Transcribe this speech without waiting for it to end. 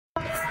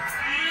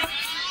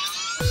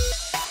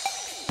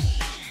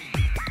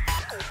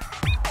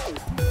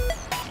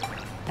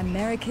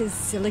America's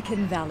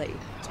Silicon Valley,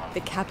 the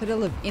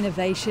capital of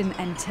innovation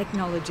and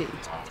technology.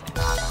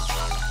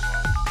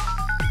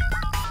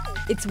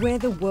 It's where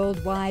the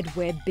World Wide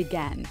Web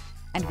began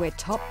and where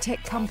top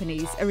tech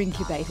companies are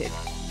incubated.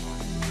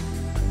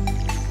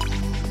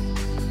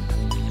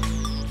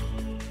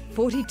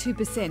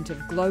 42%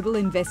 of global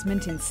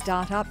investment in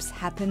startups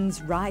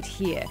happens right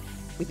here,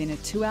 within a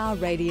 2-hour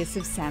radius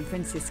of San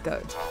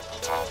Francisco.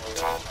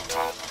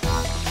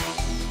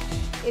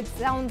 It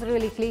sounds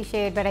really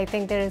cliched, but I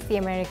think there is the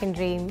American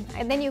dream.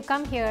 And then you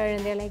come here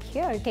and they're like,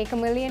 here, take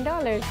 $1 million.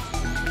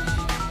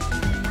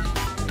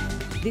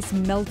 This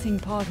melting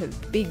pot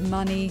of big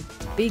money,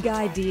 big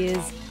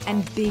ideas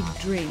and big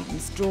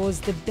dreams draws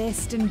the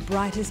best and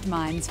brightest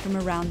minds from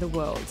around the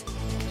world.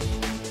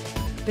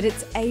 But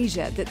it's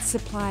Asia that's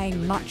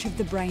supplying much of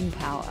the brain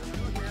power.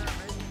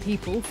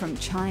 People from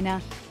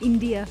China,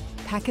 India,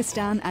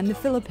 Pakistan and the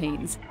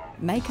Philippines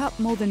make up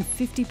more than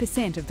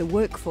 50% of the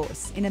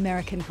workforce in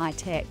American high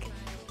tech.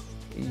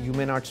 You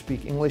may not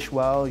speak English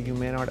well, you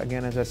may not,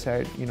 again, as I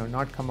said,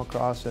 not come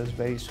across as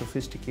very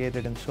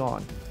sophisticated and so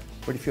on.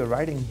 But if you're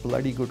writing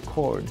bloody good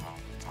code,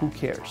 who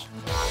cares?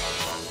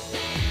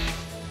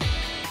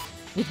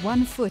 With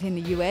one foot in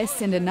the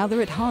US and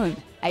another at home,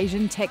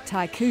 Asian tech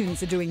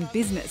tycoons are doing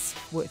business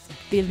worth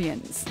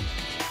billions.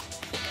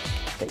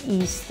 The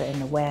East and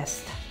the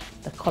West,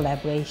 the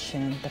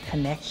collaboration, the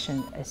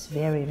connection is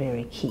very,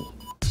 very key.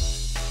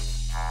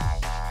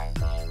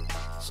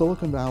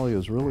 Silicon Valley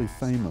is really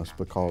famous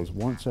because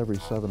once every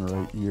 7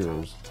 or 8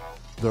 years,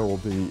 there will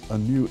be a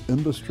new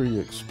industry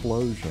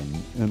explosion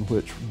in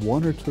which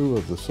 1 or 2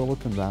 of the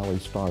Silicon Valley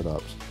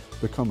startups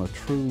become a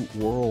true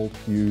world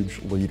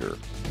huge leader.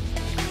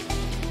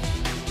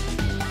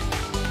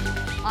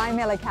 I'm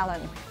Ella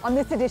Callan. On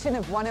this edition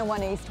of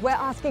 101 East, we're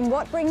asking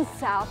what brings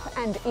South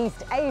and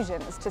East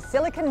Asians to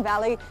Silicon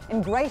Valley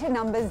in greater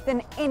numbers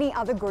than any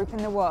other group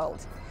in the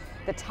world.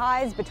 The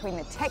ties between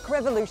the tech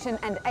revolution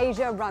and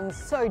Asia run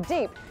so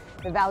deep,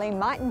 the valley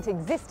mightn't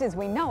exist as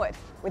we know it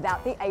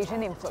without the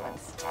Asian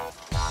influence.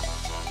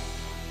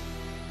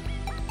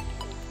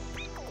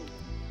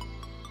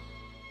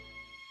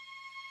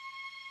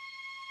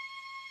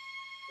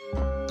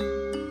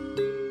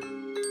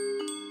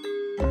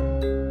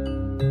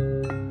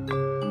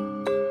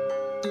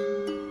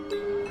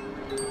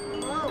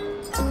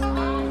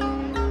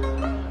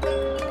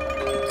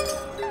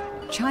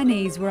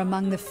 Chinese were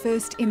among the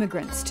first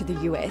immigrants to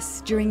the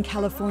US during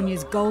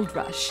California's gold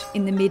rush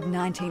in the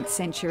mid-19th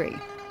century.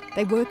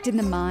 They worked in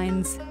the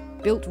mines,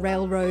 built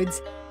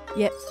railroads,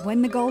 yet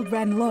when the gold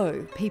ran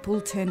low, people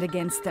turned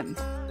against them.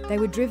 They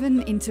were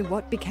driven into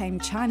what became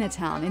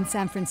Chinatown in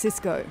San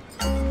Francisco.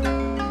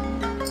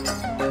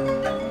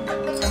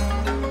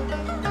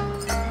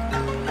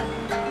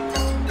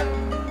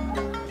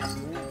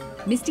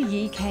 Mr.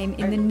 Yi came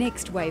in the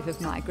next wave of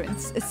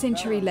migrants a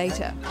century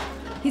later.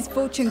 His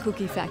fortune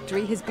cookie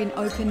factory has been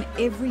open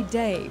every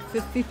day for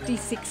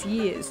 56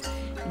 years,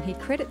 and he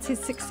credits his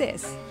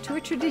success to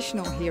a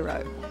traditional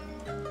hero.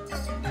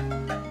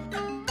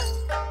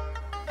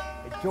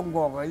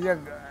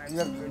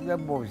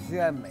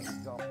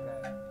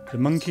 The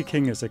Monkey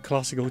King is a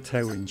classical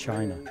tale in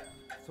China.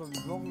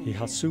 He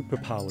has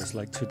superpowers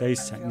like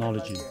today's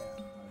technology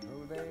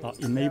that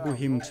enable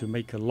him to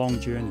make a long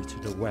journey to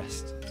the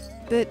West.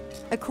 But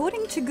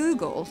according to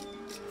Google,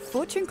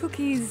 fortune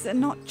cookies are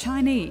not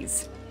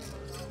Chinese.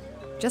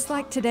 Just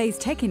like today's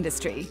tech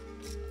industry,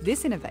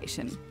 this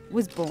innovation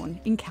was born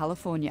in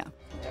California.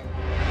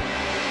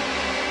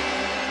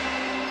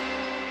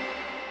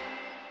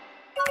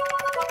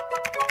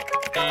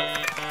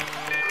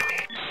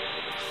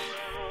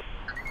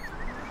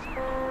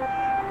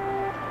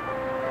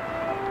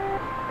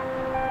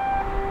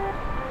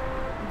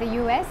 The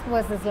US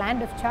was this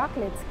land of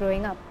chocolates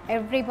growing up.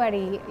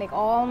 Everybody, like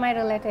all my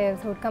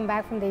relatives who would come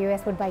back from the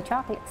US would buy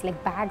chocolates,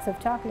 like bags of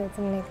chocolates.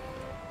 I'm like,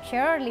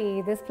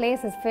 surely this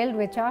place is filled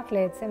with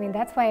chocolates. I mean,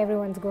 that's why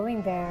everyone's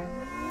going there.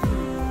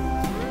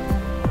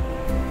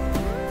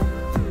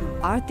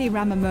 Aarti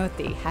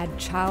Ramamurthy had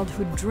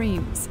childhood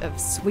dreams of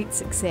sweet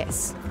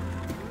success.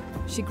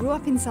 She grew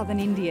up in southern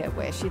India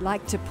where she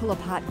liked to pull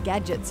apart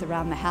gadgets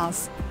around the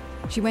house.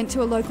 She went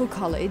to a local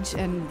college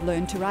and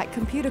learned to write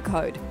computer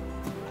code.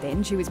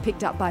 Then she was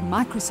picked up by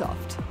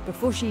Microsoft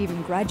before she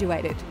even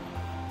graduated.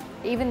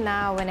 Even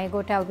now, when I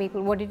go tell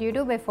people, what did you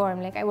do before?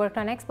 I'm like, I worked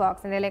on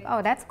Xbox. And they're like,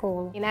 oh, that's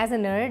cool. And as a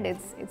nerd,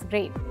 it's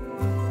great.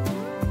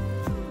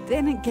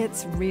 Then it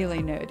gets really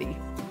nerdy.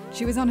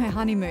 She was on her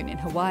honeymoon in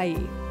Hawaii.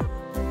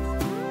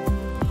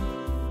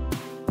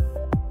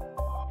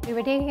 We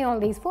were taking all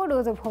these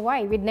photos of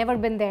Hawaii. We'd never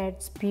been there.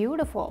 It's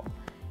beautiful.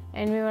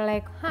 And we were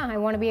like, I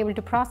want to be able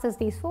to process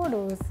these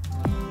photos.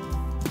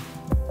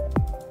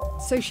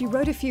 So she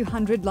wrote a few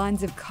hundred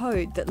lines of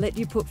code that let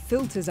you put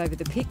filters over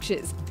the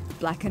pictures.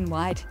 Black and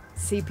white,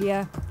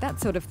 sepia, that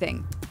sort of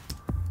thing.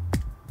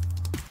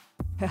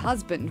 Her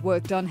husband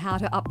worked on how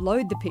to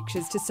upload the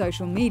pictures to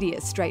social media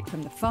straight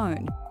from the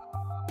phone.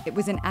 It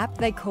was an app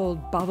they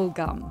called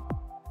Bubblegum.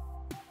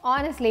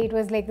 Honestly, it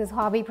was like this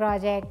hobby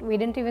project. We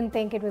didn't even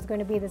think it was going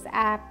to be this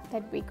app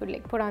that we could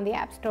like put on the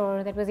app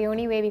store. That was the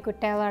only way we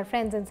could tell our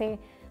friends and say,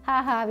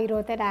 haha, we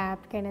wrote that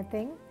app kind of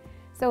thing.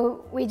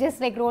 So we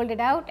just like rolled it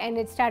out and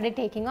it started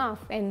taking off.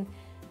 And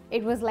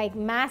it was like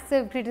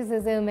massive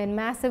criticism and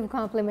massive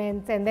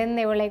compliments. And then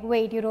they were like,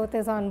 wait, you wrote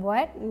this on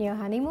what? In your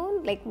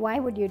honeymoon? Like, why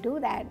would you do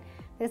that?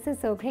 This is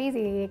so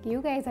crazy. Like,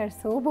 you guys are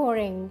so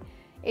boring.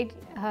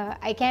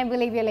 I can't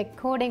believe you're like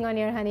coding on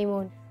your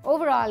honeymoon.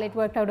 Overall, it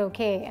worked out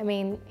okay. I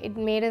mean, it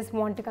made us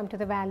want to come to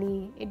the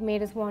valley. It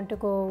made us want to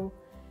go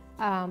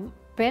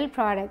build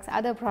products,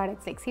 other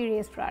products, like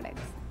serious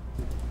products.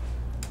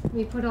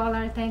 We put all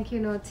our thank you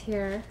notes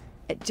here.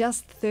 At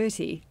just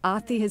 30,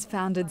 Aarti has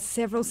founded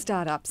several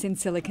startups in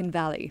Silicon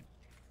Valley.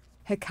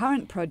 Her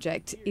current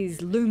project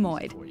is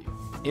Lumoid.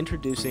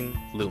 Introducing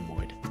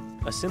Lumoid,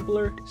 a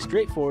simpler,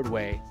 straightforward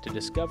way to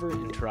discover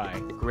and try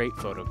great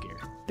photo gear.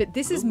 But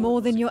this is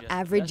more than your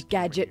average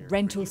gadget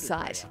rental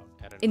site.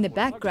 In the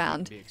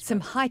background, some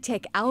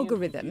high-tech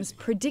algorithms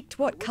predict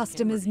what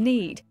customers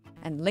need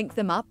and link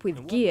them up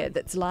with gear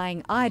that's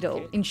lying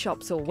idle in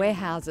shops or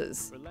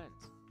warehouses.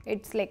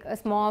 It's like a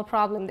small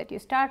problem that you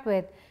start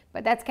with,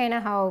 but that's kind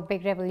of how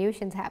big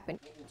revolutions happen.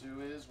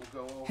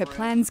 Her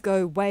plans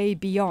go way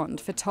beyond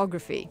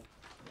photography.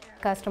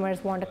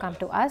 Customers want to come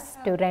to us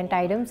to rent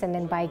items and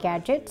then buy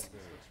gadgets.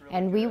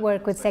 And we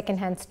work with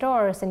secondhand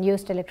stores and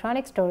used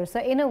electronic stores. So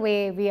in a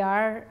way, we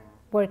are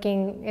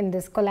working in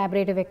this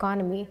collaborative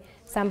economy.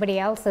 Somebody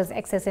else's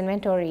excess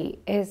inventory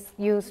is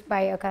used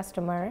by a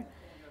customer.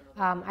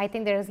 I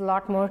think there is a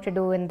lot more to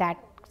do in that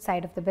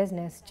side of the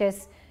business.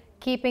 Just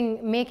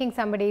making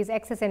somebody's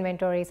excess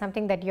inventory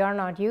something that you're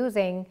not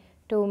using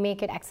to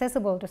make it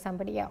accessible to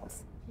somebody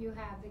else. You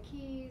have the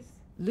keys.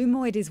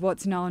 Lumoid is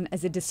what's known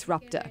as a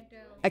disruptor,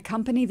 a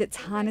company that's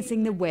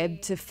harnessing the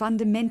web to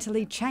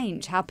fundamentally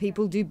change how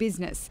people do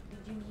business.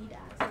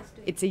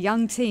 It's a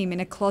young team in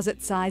a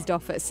closet-sized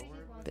office,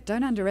 but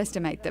don't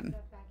underestimate them.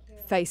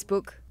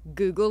 Facebook,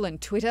 Google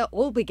and Twitter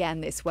all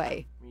began this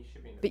way.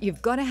 But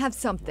you've got to have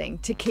something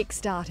to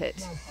kickstart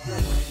it.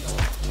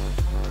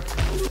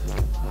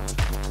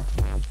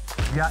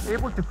 We are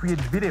able to create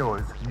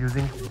videos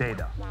using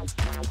data.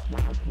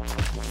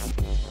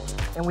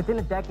 And within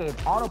a decade,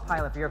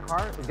 autopilot for your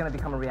car is going to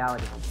become a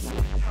reality.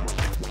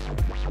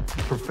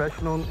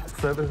 Professional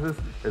services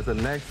is the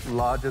next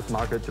largest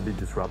market to be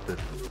disrupted.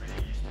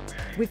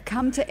 We've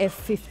come to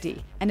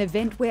F50, an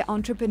event where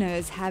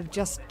entrepreneurs have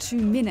just 2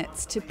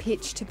 minutes to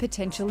pitch to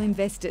potential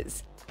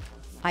investors.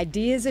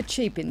 Ideas are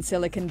cheap in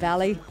Silicon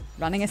Valley.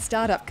 Running a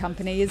startup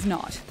company is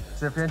not.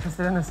 So if you're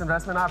interested in this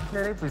investment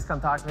opportunity, please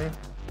come talk to me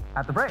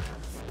at the break.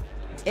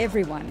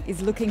 Everyone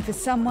is looking for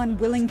someone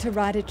willing to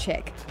write a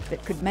check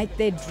that could make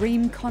their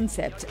dream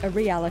concept a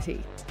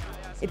reality.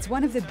 It's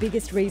one of the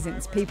biggest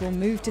reasons people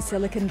move to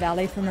Silicon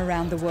Valley from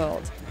around the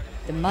world.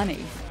 The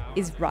money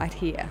is right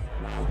here.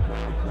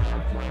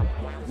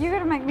 You're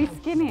going to make me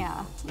skinnier.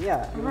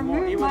 Yeah,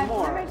 remove my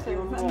blemishes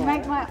and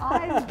make my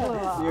eyes bluer.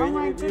 Oh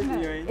my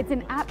goodness. It's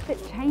an app that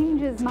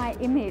changes my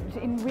image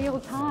in real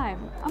time.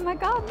 Oh my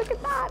God, look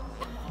at that.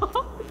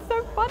 It's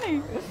so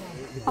funny.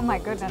 Oh my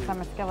goodness,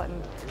 I'm a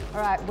skeleton.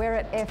 All right, we're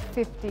at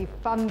F50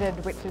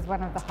 Funded, which is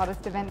one of the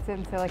hottest events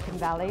in Silicon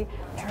Valley.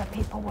 There are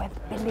people worth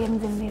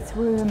billions in this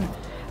room.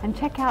 And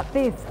check out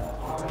this.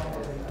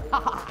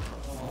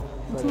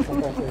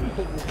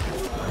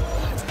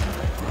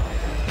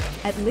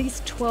 At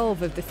least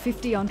 12 of the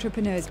 50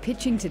 entrepreneurs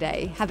pitching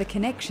today have a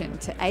connection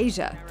to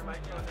Asia.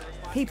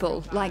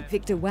 People like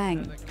Victor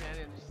Wang.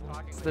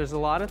 There's a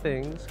lot of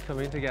things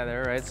coming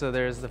together, right? So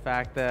there's the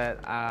fact that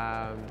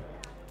I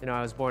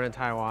was born in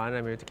Taiwan.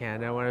 I moved to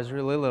Canada when I was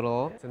really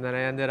little, and then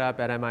I ended up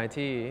at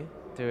MIT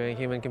doing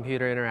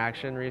human-computer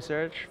interaction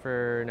research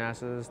for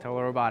NASA's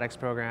telerobotics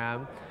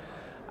program.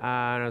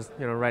 And I was,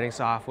 writing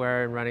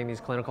software and running these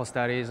clinical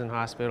studies in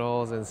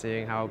hospitals and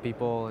seeing how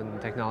people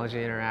and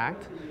technology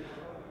interact.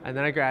 And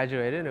then I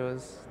graduated, and it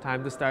was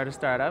time to start a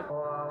startup.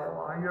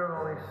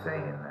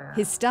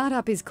 His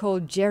startup is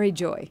called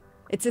JerryJoy.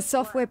 It's a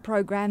software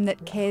program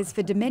that cares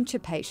for dementia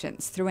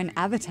patients through an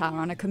avatar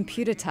on a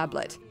computer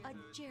tablet.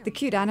 The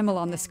cute animal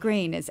on the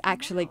screen is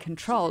actually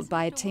controlled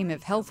by a team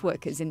of health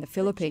workers in the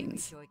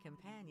Philippines.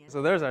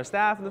 So there's our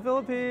staff in the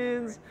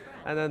Philippines,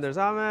 and then there's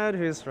Ahmed,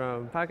 who's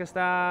from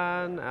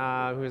Pakistan,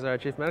 who's our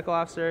chief medical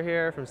officer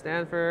here from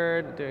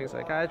Stanford, doing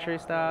psychiatry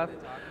stuff.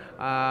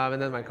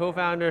 And then my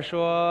co-founder,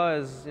 Shuo,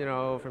 is,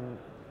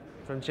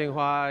 from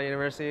Tsinghua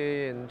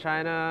University in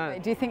China.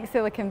 Do you think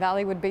Silicon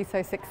Valley would be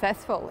so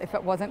successful if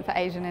it wasn't for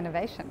Asian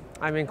innovation?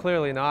 I mean,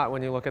 clearly not.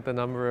 When you look at the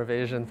number of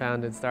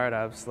Asian-founded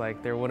startups,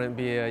 like there wouldn't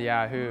be a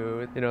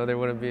Yahoo, there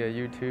wouldn't be a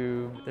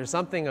YouTube. There's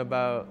something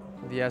about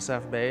the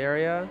SF Bay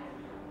Area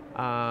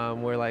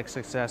where like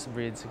success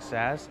breeds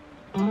success.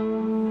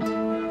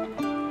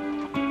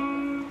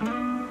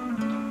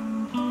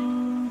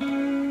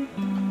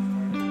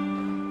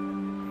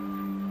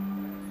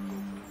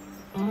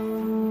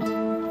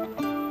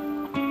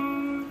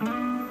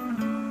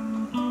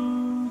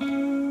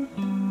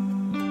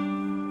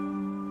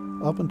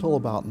 Up until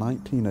about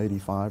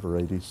 1985 or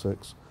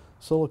 86,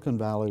 Silicon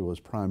Valley was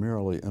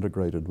primarily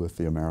integrated with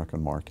the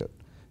American market,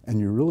 and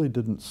you really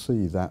didn't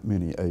see that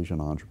many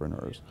Asian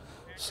entrepreneurs.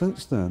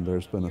 Since then,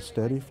 there's been a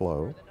steady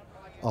flow.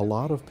 A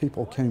lot of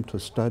people came to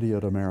study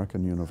at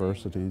American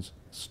universities,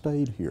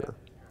 stayed here,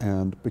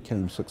 and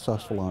became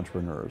successful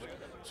entrepreneurs.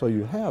 So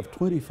you have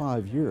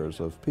 25 years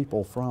of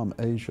people from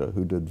Asia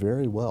who did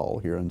very well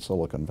here in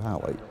Silicon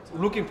Valley.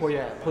 Looking for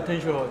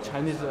potential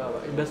Chinese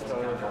investor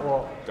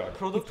or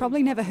You've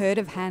probably never heard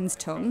of Hans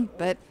Tung,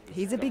 but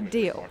he's a big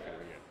deal.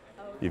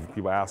 If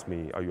people ask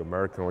me, are you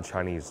American or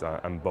Chinese,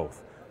 I'm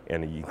both.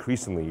 And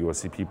increasingly you will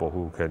see people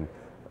who can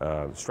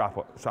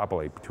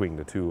extrapolate between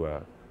the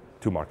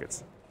two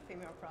markets.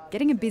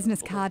 Getting a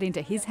business card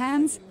into his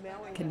hands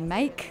can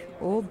make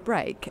or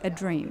break a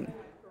dream.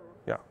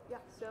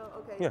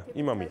 Yeah,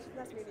 email me.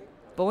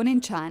 Born in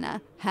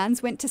China,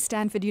 Hans went to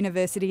Stanford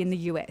University in the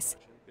US.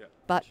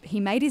 But he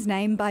made his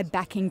name by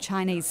backing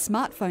Chinese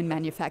smartphone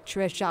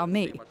manufacturer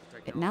Xiaomi.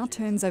 It now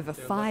turns over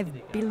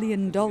 $5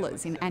 billion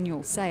in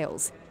annual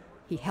sales.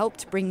 He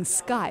helped bring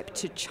Skype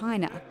to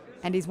China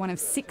and is one of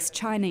 6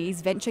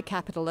 Chinese venture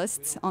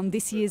capitalists on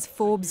this year's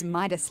Forbes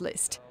Midas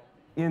list.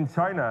 In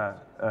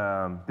China,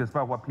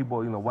 despite what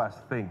people in the West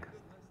think,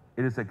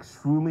 it is an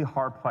extremely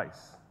hard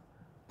place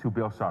to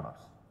build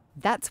startups.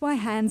 That's why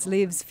Hans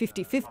lives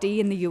 50-50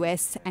 in the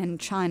US and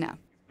China,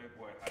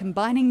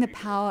 combining the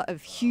power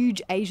of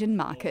huge Asian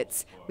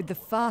markets with the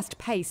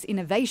fast-paced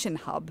innovation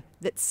hub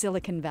that's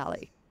Silicon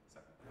Valley.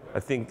 I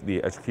think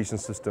the education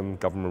system,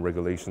 government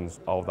regulations,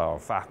 all that are a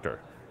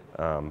factor.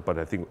 But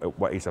I think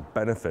what Asia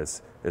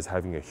benefits is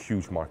having a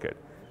huge market.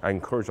 I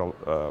encourage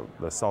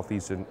the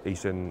Southeast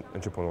Asian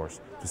entrepreneurs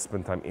to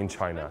spend time in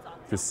China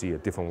to see a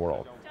different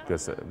world.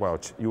 Because while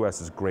US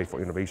is great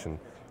for innovation,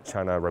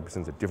 China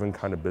represents a different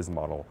kind of business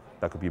model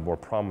that could be more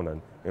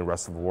prominent in the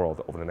rest of the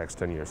world over the next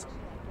 10 years.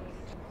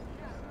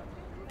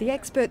 The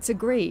experts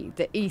agree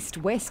the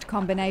East-West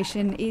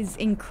combination is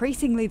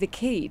increasingly the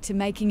key to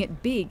making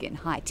it big in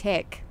high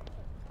tech.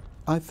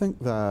 I think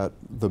that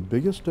the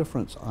biggest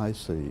difference I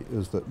see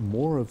is that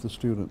more of the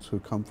students who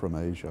come from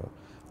Asia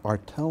are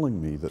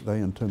telling me that they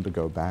intend to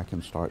go back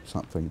and start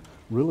something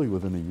really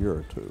within a year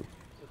or two.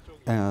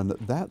 And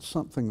that's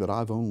something that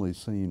I've only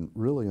seen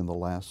really in the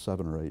last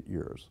 7 or 8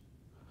 years.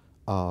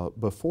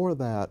 Before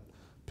that,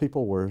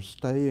 people were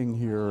staying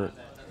here,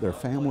 their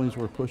families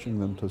were pushing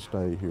them to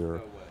stay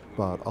here,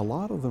 but a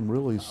lot of them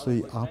really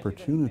see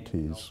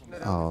opportunities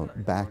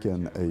back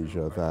in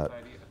Asia that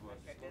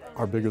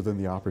are bigger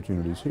than the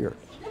opportunities here.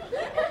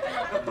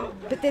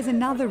 But there's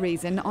another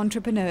reason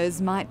entrepreneurs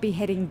might be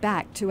heading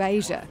back to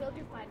Asia.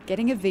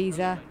 Getting a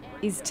visa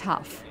is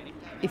tough.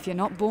 If you're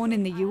not born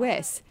in the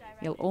US,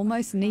 you'll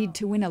almost need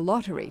to win a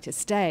lottery to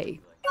stay.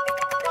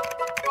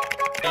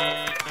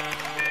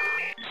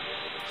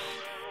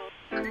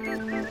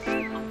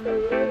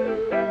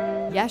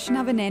 Yash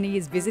Navaneni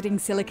is visiting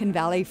Silicon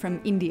Valley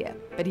from India,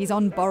 but he's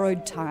on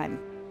borrowed time.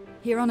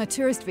 Here on a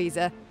tourist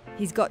visa,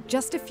 he's got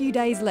just a few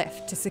days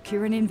left to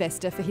secure an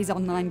investor for his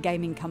online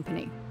gaming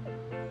company.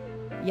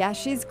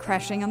 Yash is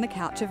crashing on the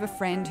couch of a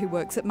friend who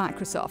works at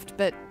Microsoft,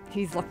 but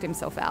he's locked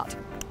himself out.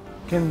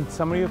 Can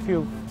somebody of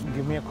you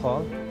give me a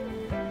call?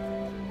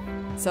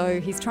 So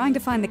he's trying to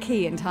find the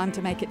key in time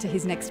to make it to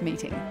his next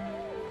meeting.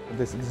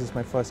 This is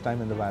my first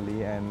time in the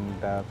Valley, and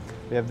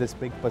we have this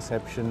big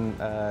perception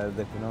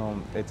that, you know,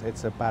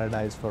 it's a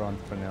paradise for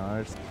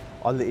entrepreneurs.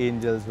 All the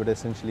angels would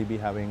essentially be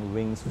having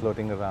wings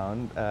floating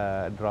around,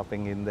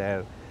 dropping in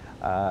their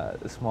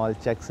small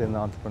checks in the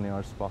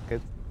entrepreneur's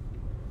pocket.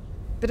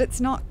 But it's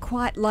not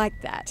quite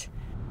like that.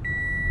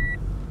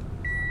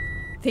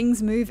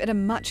 Things move at a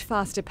much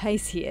faster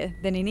pace here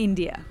than in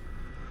India.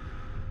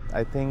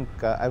 I think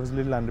I was a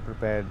little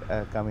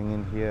underprepared coming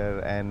in here,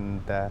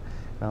 and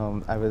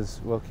I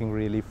was working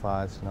really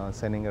fast,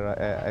 sending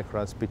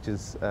across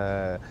pitches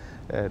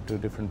to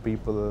different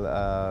people,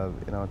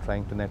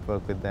 trying to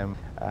network with them.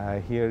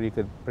 Here you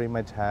could pretty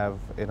much have,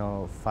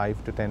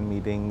 5 to 10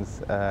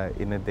 meetings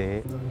in a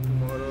day.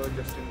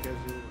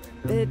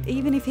 But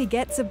even if he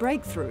gets a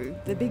breakthrough,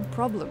 the big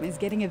problem is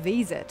getting a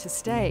visa to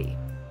stay.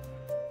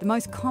 The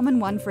most common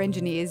one for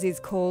engineers is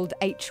called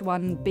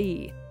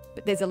H-1B,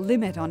 but there's a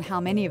limit on how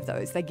many of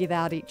those they give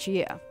out each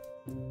year.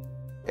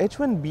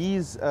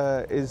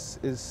 H-1Bs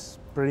is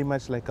pretty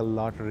much like a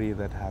lottery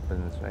that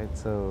happens, right?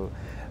 So,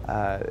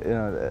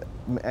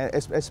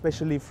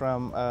 especially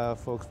from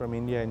folks from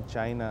India and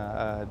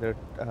China,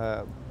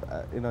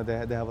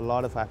 they have a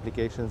lot of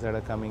applications that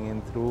are coming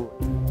in through.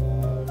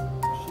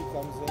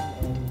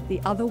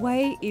 The other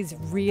way is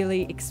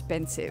really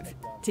expensive.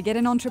 To get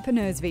an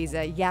entrepreneur's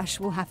visa, Yash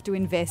will have to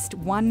invest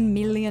 $1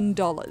 million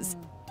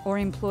or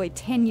employ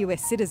 10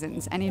 US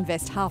citizens and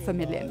invest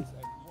 $500,000,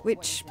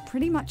 which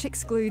pretty much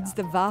excludes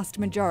the vast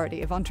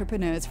majority of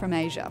entrepreneurs from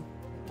Asia.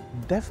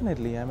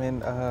 Definitely. I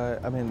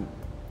mean,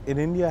 in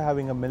India,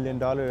 having $1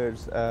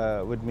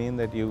 million would mean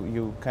that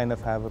you kind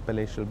of have a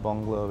palatial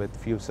bungalow with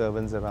few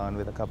servants around,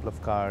 with a couple of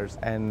cars,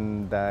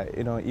 and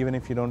even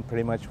if you don't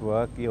pretty much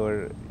work,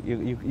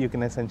 you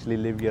can essentially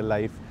live your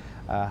life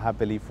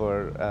happily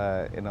for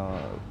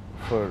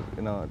for,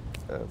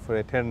 for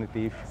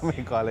eternity, if you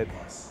may call it.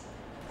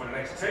 For the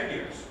next 10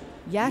 years.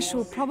 Yash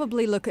will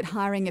probably look at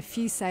hiring a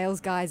few sales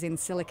guys in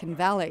Silicon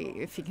Valley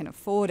if he can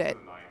afford it,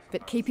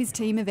 but keep his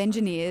team of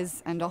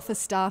engineers and office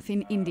staff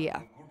in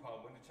India.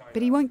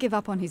 But he won't give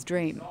up on his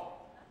dream.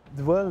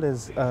 The world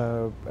is,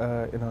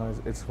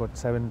 it's what,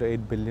 7 to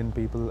 8 billion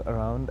people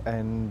around,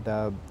 and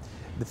the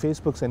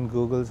Facebooks and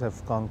Googles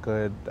have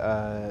conquered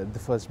the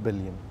first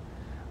billion,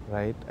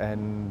 right?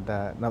 And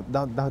now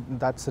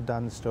that's a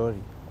done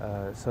story.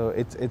 So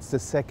it's the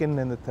second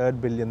and the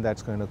third billion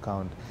that's going to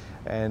count,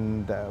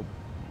 and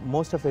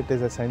most of it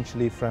is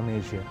essentially from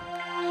Asia.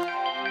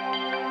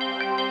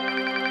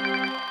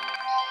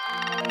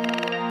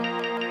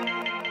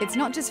 It's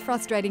not just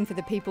frustrating for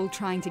the people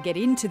trying to get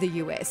into the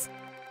US.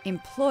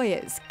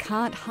 Employers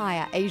can't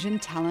hire Asian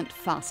talent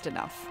fast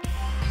enough.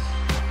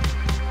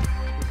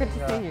 Good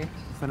to see you.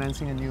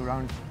 Financing a new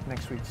round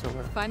next week, so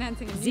we're...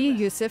 Zia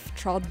Yusuf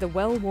trod the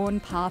well-worn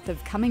path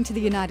of coming to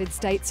the United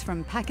States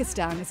from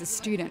Pakistan as a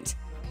student.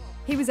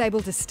 He was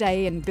able to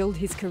stay and build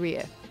his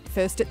career,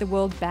 first at the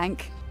World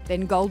Bank,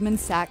 then Goldman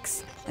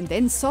Sachs, and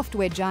then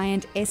software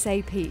giant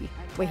SAP,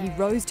 where he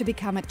rose to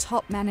become a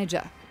top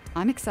manager.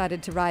 I'm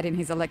excited to ride in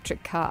his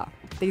electric car.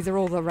 These are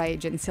all the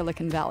rage in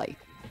Silicon Valley.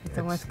 It's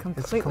almost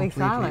completely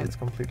silent. It's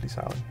completely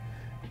silent.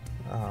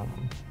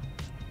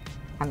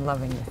 I'm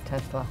loving this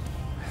Tesla.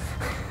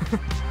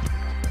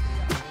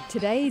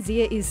 Today,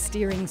 Zia is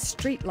steering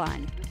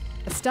Streetline,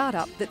 a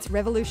startup that's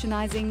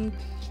revolutionising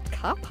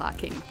car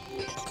parking.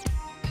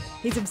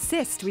 He's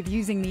obsessed with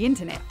using the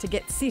internet to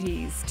get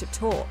cities to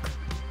talk.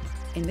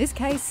 In this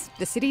case,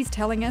 the city's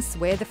telling us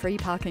where the free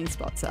parking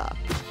spots are.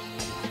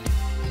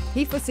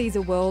 He foresees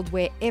a world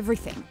where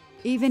everything,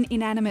 even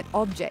inanimate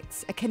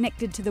objects, are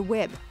connected to the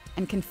web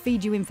and can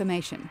feed you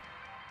information.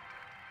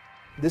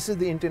 This is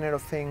the Internet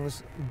of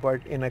Things,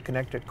 but in a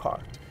connected car.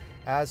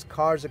 As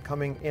cars are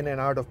coming in and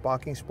out of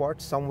parking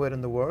spots somewhere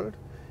in the world,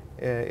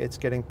 it's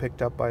getting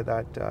picked up by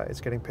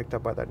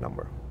that.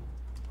 Number.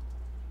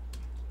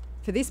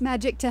 For this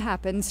magic to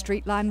happen,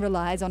 Streetline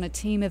relies on a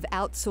team of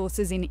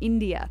outsourcers in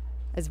India,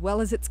 as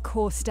well as its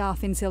core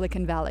staff in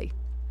Silicon Valley.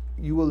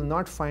 You will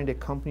not find a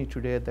company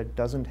today that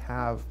doesn't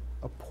have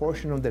a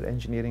portion of their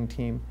engineering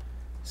team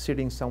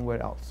sitting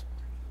somewhere else.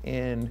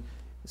 In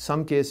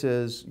some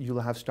cases,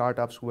 you'll have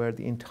startups where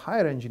the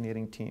entire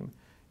engineering team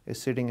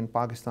is sitting in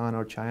Pakistan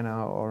or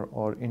China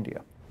or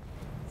India.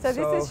 So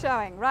this is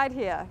showing right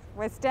here.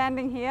 We're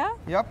standing here.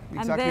 Yep, exactly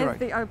and right.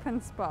 there's the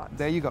open spot.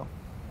 There you go.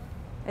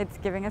 It's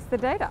giving us the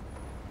data.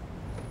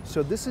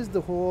 So this is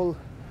the whole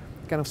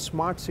kind of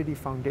smart city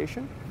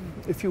foundation,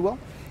 if you will.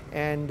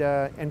 And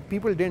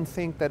people didn't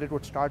think that it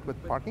would start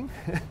with parking.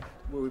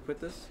 Where we put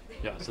this?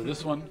 Yeah, so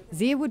this one.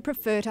 Zia would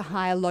prefer to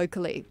hire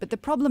locally, but the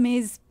problem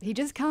is he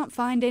just can't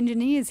find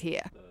engineers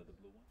here.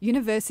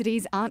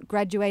 Universities aren't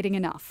graduating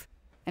enough,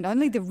 and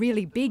only the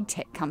really big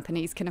tech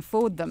companies can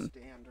afford them.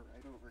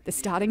 The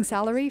starting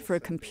salary for a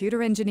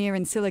computer engineer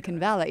in Silicon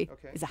Valley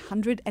is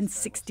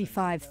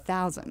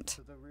 $165,000.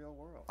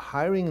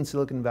 Hiring in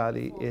Silicon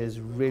Valley is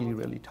really,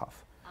 really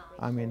tough.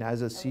 I mean,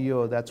 as a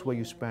CEO, that's where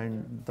you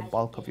spend the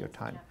bulk of your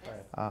time.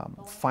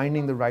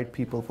 Finding the right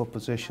people for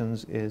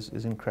positions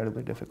is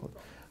incredibly difficult.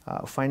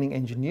 Finding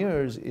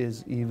engineers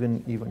is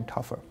even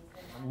tougher.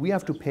 We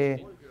have to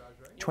pay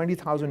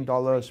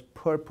 $20,000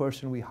 per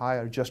person we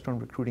hire just on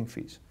recruiting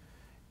fees.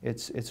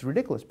 It's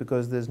ridiculous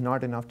because there's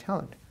not enough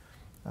talent,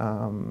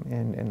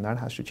 and that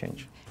has to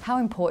change. How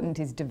important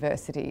is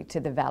diversity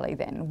to the valley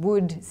then?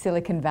 Would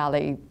Silicon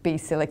Valley be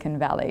Silicon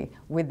Valley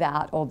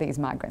without all these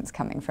migrants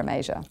coming from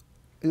Asia?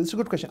 It's a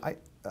good question.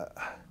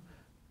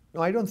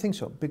 No, I don't think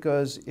so,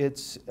 because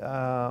it's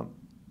the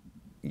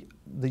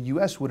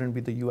U.S. wouldn't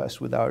be the U.S.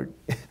 without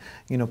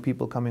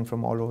people coming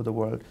from all over the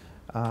world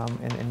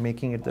and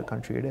making it the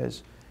country it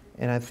is.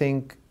 And I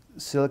think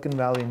Silicon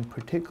Valley in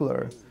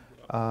particular,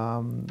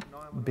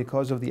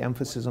 because of the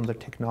emphasis on the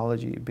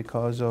technology,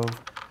 because of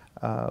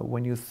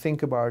when you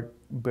think about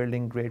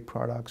building great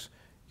products,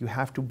 you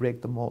have to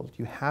break the mold.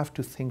 You have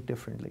to think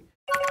differently.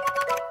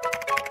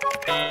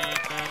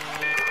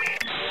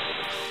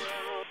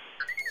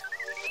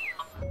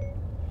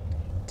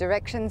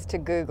 Directions to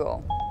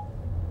Google.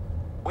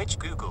 Which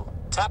Google?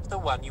 Tap the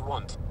one you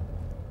want.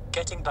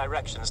 Getting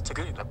directions to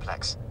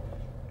Googleplex.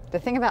 The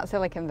thing about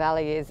Silicon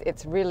Valley is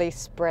it's really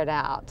spread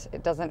out.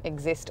 It doesn't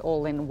exist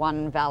all in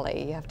one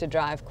valley. You have to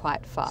drive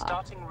quite far.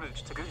 Starting route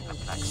to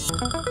Googleplex.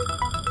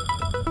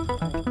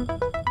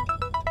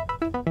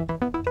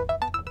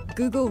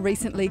 Google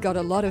recently got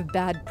a lot of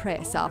bad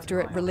press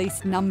after it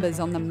released numbers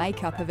on the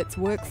makeup of its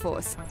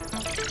workforce.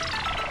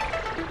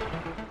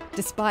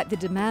 Despite the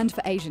demand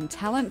for Asian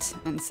talent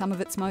and some of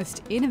its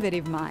most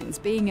innovative minds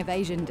being of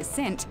Asian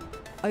descent,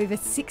 over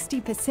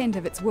 60%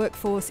 of its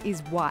workforce is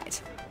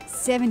white,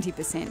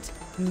 70%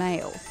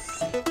 male.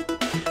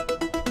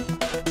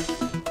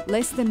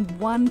 Less than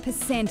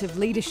 1% of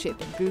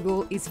leadership at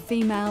Google is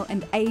female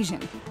and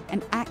Asian,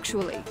 and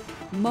actually,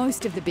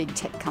 most of the big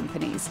tech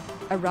companies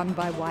are run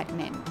by white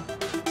men.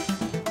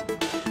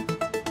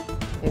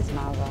 Here's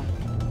Malva.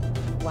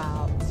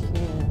 Wow, it's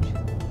huge.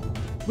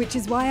 which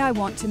is why I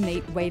want to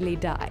meet Wei Li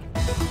Dai.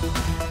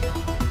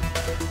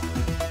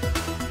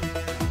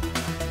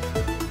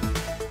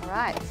 All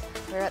right,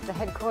 we're at the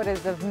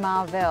headquarters of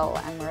Marvell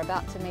and we're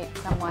about to meet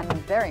someone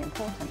very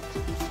important.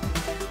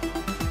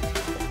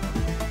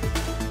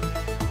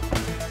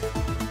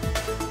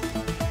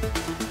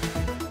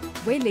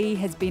 Wei Li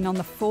has been on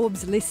the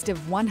Forbes list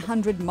of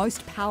 100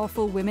 most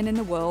powerful women in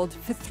the world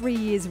for 3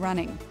 years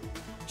running.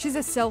 She's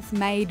a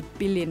self-made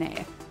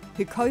billionaire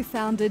who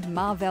co-founded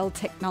Marvell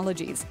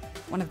Technologies,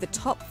 one of the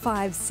top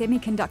 5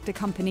 semiconductor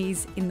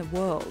companies in the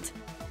world.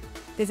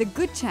 There's a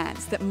good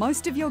chance that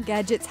most of your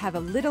gadgets have a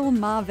little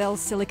Marvell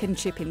silicon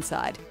chip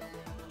inside.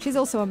 She's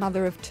also a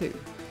mother of 2.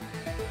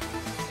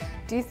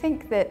 Do you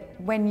think that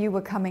when you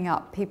were coming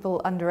up,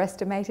 people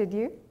underestimated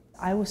you?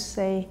 I would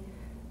say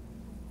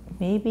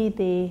maybe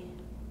they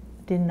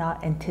did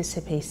not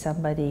anticipate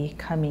somebody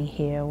coming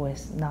here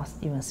with not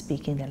even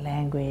speaking the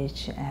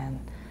language and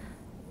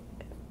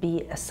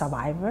be a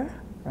survivor,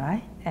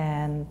 right?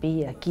 And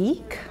be a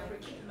geek.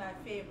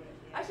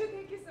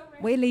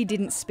 Wei Li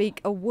didn't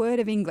speak a word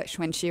of English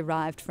when she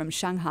arrived from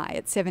Shanghai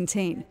at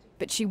 17,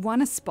 but she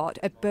won a spot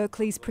at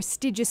Berkeley's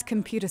prestigious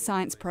computer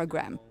science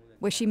program,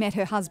 where she met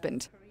her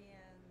husband.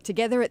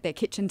 Together at their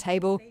kitchen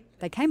table,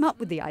 they came up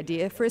with the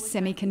idea for a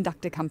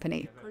semiconductor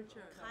company.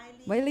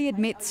 Wei Li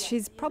admits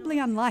she's probably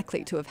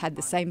unlikely to have had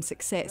the same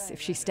success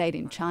if she stayed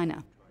in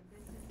China.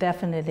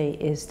 Definitely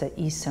is the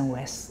East and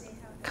West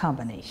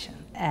combination,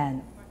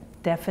 and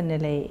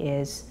definitely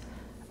is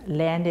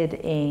landed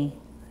in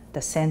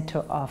the center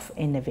of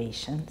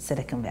innovation,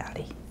 Silicon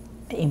Valley,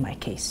 in my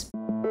case.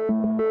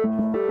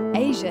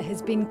 Asia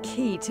has been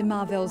key to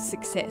Marvell's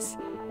success.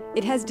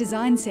 It has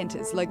design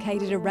centres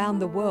located around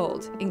the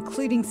world,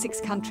 including 6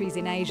 countries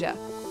in Asia.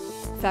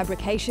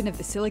 Fabrication of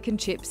the silicon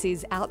chips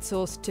is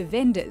outsourced to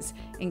vendors,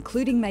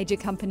 including major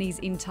companies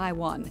in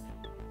Taiwan,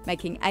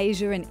 making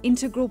Asia an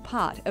integral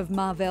part of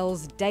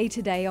Marvell's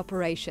day-to-day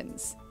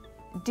operations.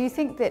 Do you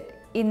think that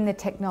in the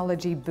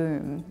technology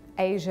boom,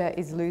 Asia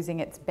is losing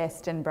its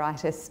best and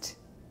brightest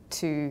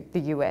to the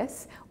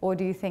US? Or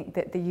do you think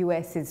that the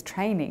US is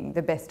training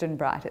the best and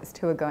brightest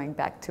who are going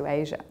back to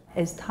Asia?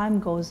 As time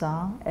goes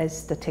on,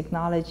 as the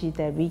technology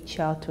that reach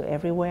out to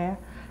everywhere,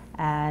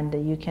 and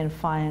you can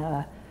find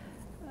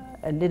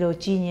a little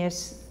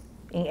genius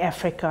in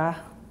Africa,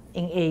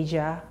 in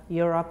Asia,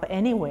 Europe,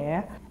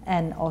 anywhere,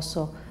 and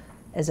also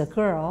as a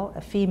girl,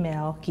 a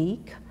female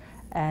geek,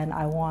 and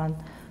I want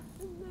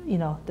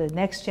the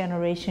next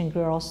generation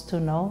girls to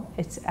know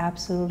it's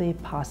absolutely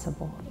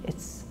possible.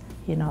 It's,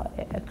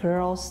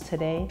 girls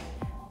today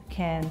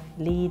can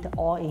lead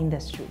all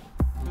industry.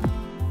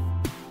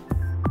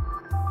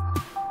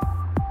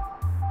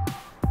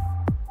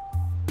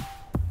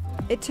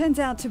 It turns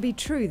out to be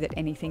true that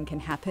anything can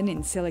happen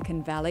in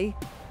Silicon Valley.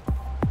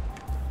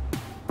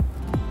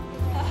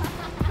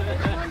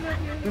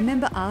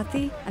 Remember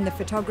Aarti and the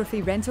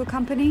photography rental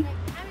company?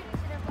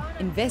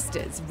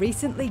 Investors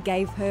recently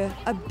gave her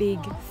a big,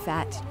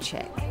 fat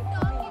check.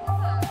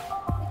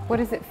 What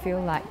does it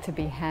feel like to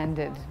be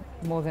handed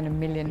more than $1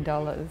 million?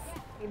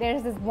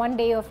 There's this one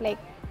day of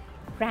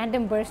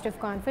random burst of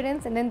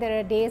confidence, and then there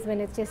are days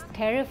when it's just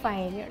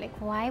terrifying. You're like,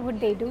 why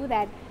would they do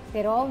that?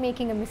 They're all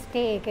making a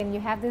mistake, and you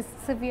have this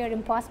severe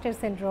imposter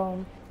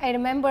syndrome. I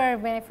remember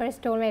when I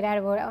first told my dad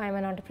about, oh, I'm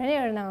an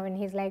entrepreneur now, and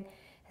he's like,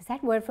 is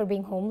that word for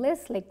being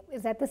homeless?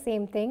 Is that the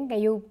same thing? Are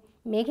you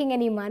making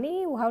any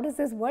money? How does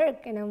this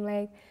work? And I'm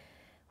like,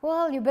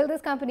 well, you build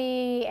this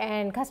company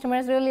and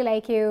customers really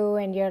like you,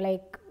 and you're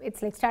like,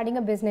 it's like starting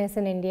a business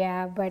in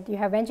India, but you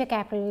have venture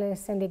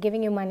capitalists and they're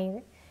giving you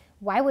money.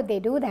 Why would they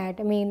do that?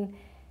 I mean,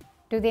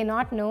 do they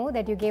not know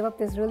that you gave up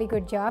this really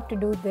good job to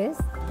do this?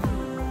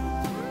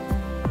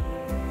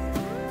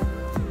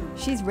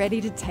 She's ready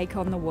to take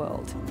on the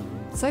world.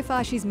 So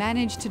far, she's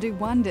managed to do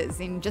wonders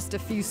in just a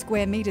few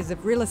square meters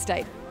of real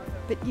estate.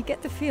 But you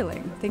get the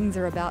feeling things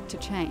are about to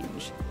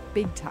change,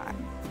 big time.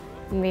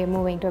 We're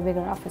moving to a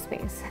bigger office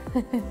space.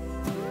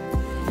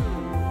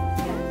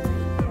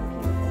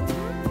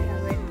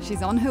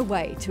 She's on her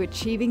way to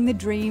achieving the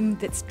dream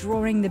that's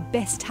drawing the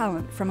best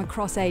talent from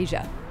across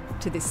Asia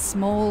to this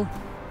small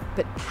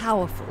but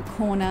powerful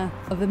corner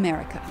of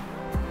America.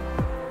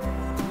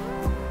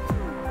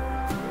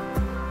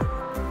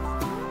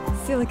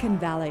 Silicon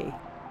Valley,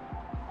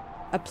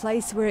 a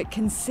place where it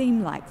can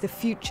seem like the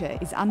future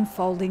is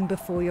unfolding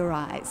before your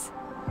eyes.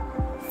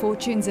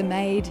 Fortunes are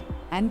made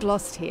and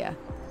lost here.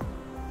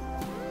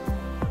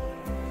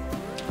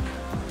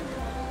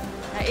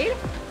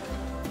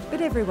 But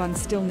everyone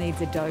still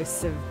needs a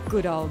dose of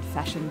good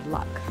old-fashioned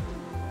luck.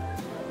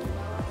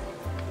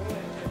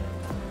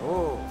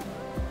 Oh,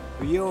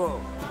 you're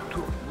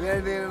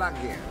very, very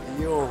lucky.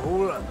 Your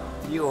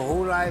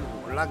whole life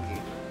lucky.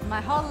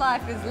 My whole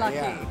life is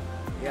lucky.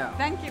 Yeah.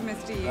 Thank you,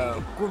 Mr.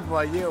 Yu. Good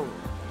for you.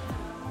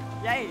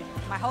 Yay,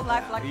 my whole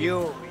life lucky.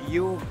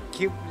 You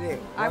keep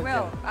it. I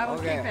will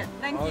okay. keep it.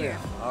 Thank you.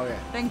 Okay.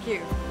 Thank you.